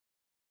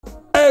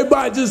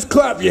Everybody just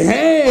clap your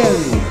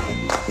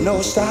hands.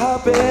 No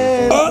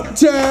stopping.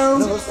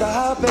 Uptown. No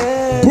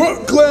stopping.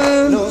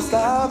 Brooklyn. No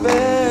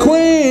stopping.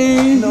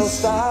 Queens. No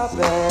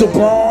stopping. The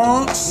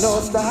Bronx. No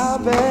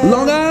stopping.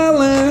 Long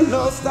Island.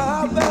 No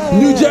stopping.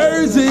 New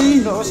Jersey.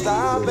 No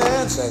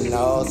stopping. Say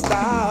no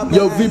stopping.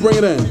 Yo, V, bring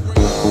it in.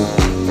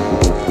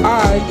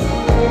 Alright.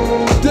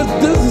 This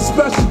is a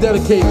special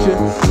dedication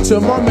to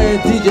my man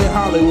DJ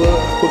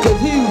Hollywood, because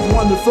he was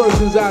one of the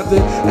first ones out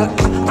there. And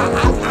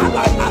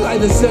I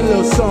like to send a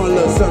little song, a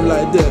little something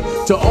like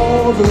that to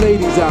all the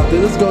ladies out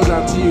there. This goes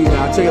out to you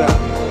now. Check it out.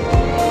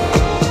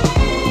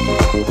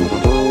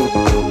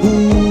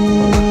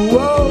 Ooh,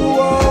 whoa,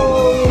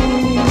 whoa.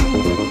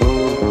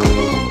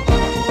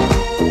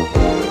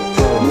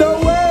 No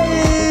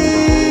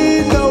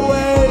way, no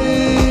way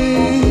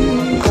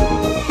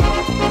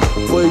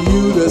for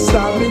you to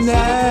stop me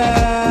now.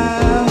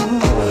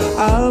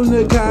 I'm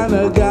the kind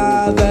of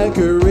guy that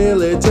could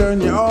really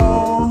turn you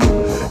on,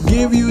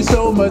 give you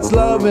so much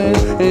loving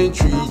and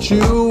treat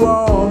you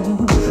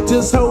on.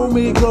 Just hold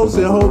me close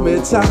and hold me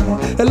tight,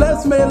 and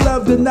let's make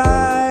love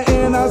tonight.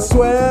 And I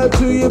swear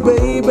to you,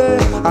 baby,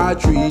 I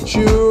treat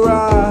you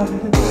right.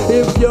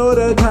 If you're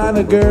the kind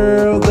of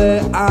girl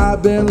that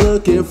I've been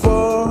looking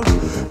for,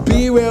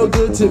 be real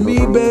good to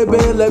me, baby,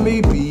 let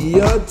me be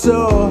your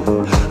toy.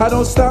 I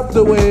don't stop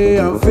the way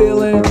I'm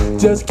feeling,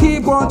 just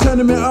keep on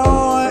turning me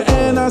on.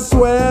 And I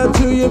swear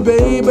to you,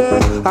 baby,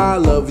 I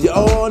love you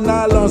all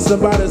night long.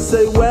 Somebody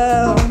say,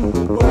 well,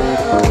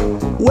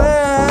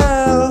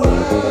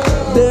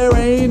 there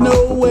ain't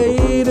no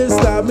way to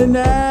stop me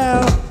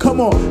now.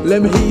 Come on,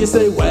 let me hear you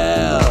say,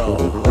 well,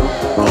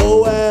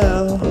 oh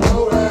well,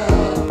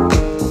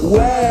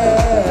 well.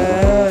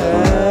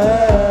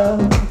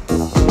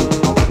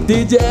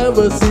 Did you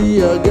ever see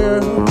a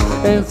girl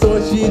and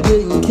thought she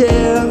didn't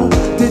care?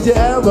 Did you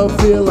ever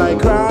feel like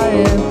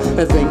crying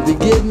and think to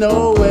get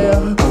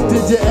nowhere?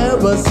 Did you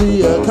ever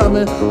see her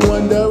coming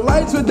when the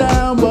lights were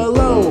down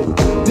below?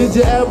 Did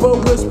you ever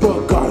whisper,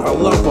 God, I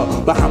love her,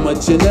 but how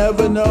much you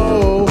never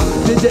know?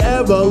 Did you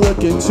ever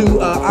look into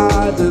her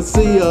eye to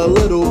see a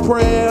little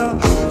prayer?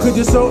 Could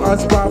you saw a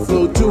spark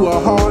flow to her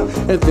heart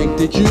and think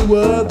that you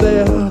were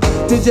there?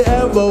 Did you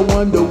ever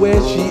wonder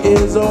where she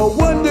is, or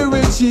wonder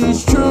if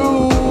she's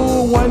true?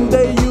 One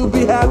day you'll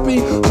be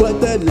happy, but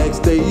the next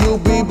day you'll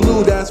be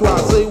blue. That's why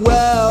I say,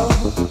 well,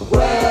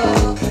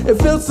 it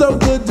feels so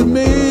good to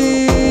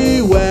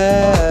me.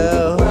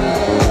 Well,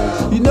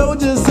 you know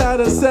just how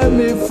to set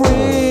me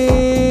free.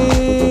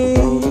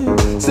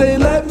 Say,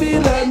 let me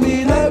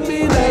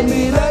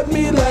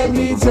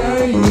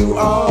turn you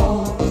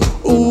on.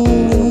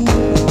 Ooh.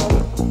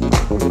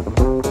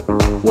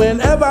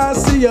 Whenever I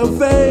see your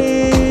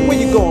face, where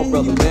you going,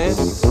 brother, man?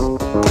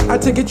 I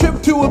take a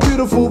trip to a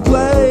beautiful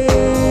place.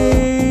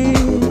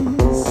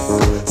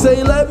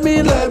 Say, let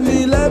me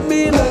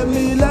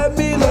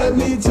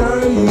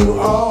turn you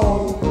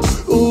on.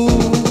 Ooh.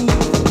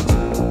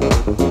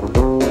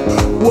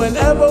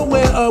 Whenever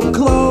we're up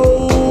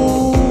close,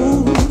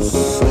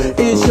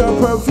 it's your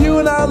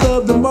perfume I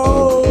love the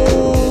most.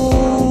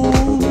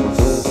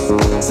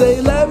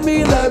 Say, let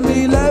me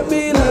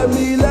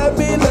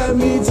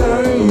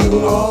turn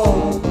you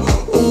on.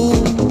 Ooh.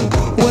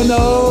 When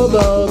all the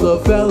other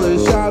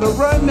fellas try to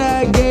run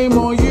that game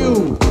on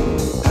you,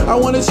 I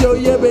wanna show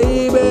you,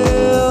 baby,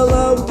 a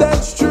love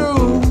that's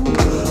true,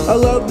 a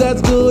love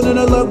that's good and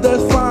a love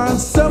that's fine,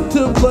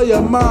 something to blow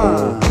your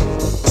mind.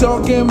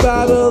 Talking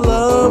about a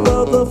love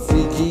of the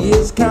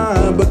freakiest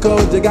kind,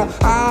 because you got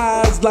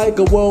eyes like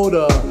a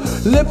water,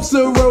 lips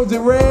are rosy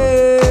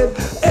red.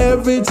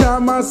 Every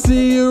time I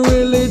see you,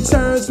 really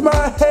turns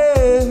my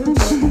head.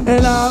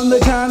 And I'm the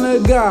kind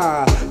of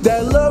guy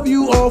that love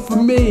you all for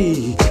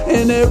me,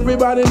 and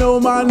everybody know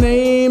my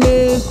name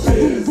is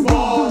Biz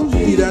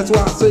Markie. That's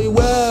why I say,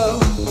 well,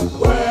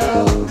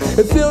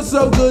 it feels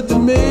so good to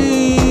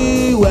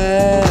me.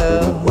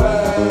 Well,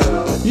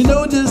 you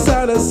know just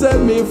how to set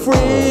me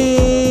free.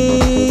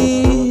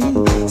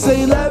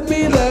 Say, let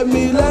me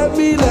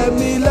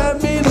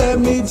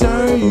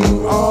turn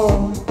you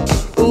on.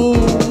 Ooh.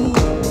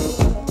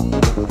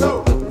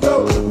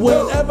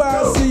 Whenever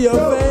I see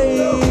your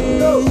face,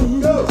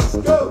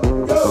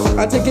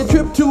 I take a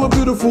trip to a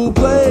beautiful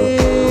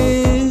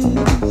place.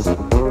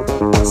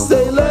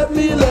 Say, let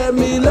me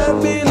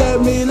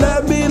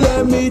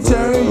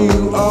turn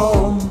you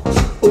on.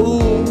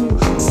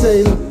 Ooh.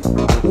 Say,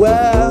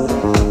 well.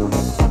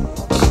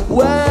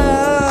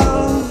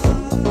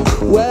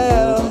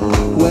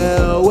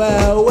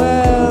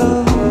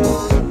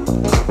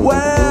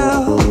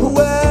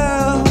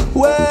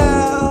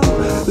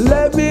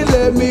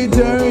 Let me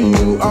turn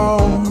you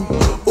on.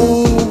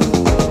 Ooh,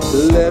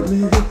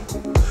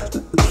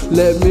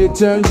 let me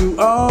turn you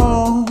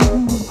on.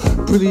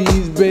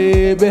 Please,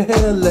 baby,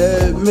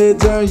 let me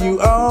turn you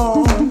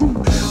on.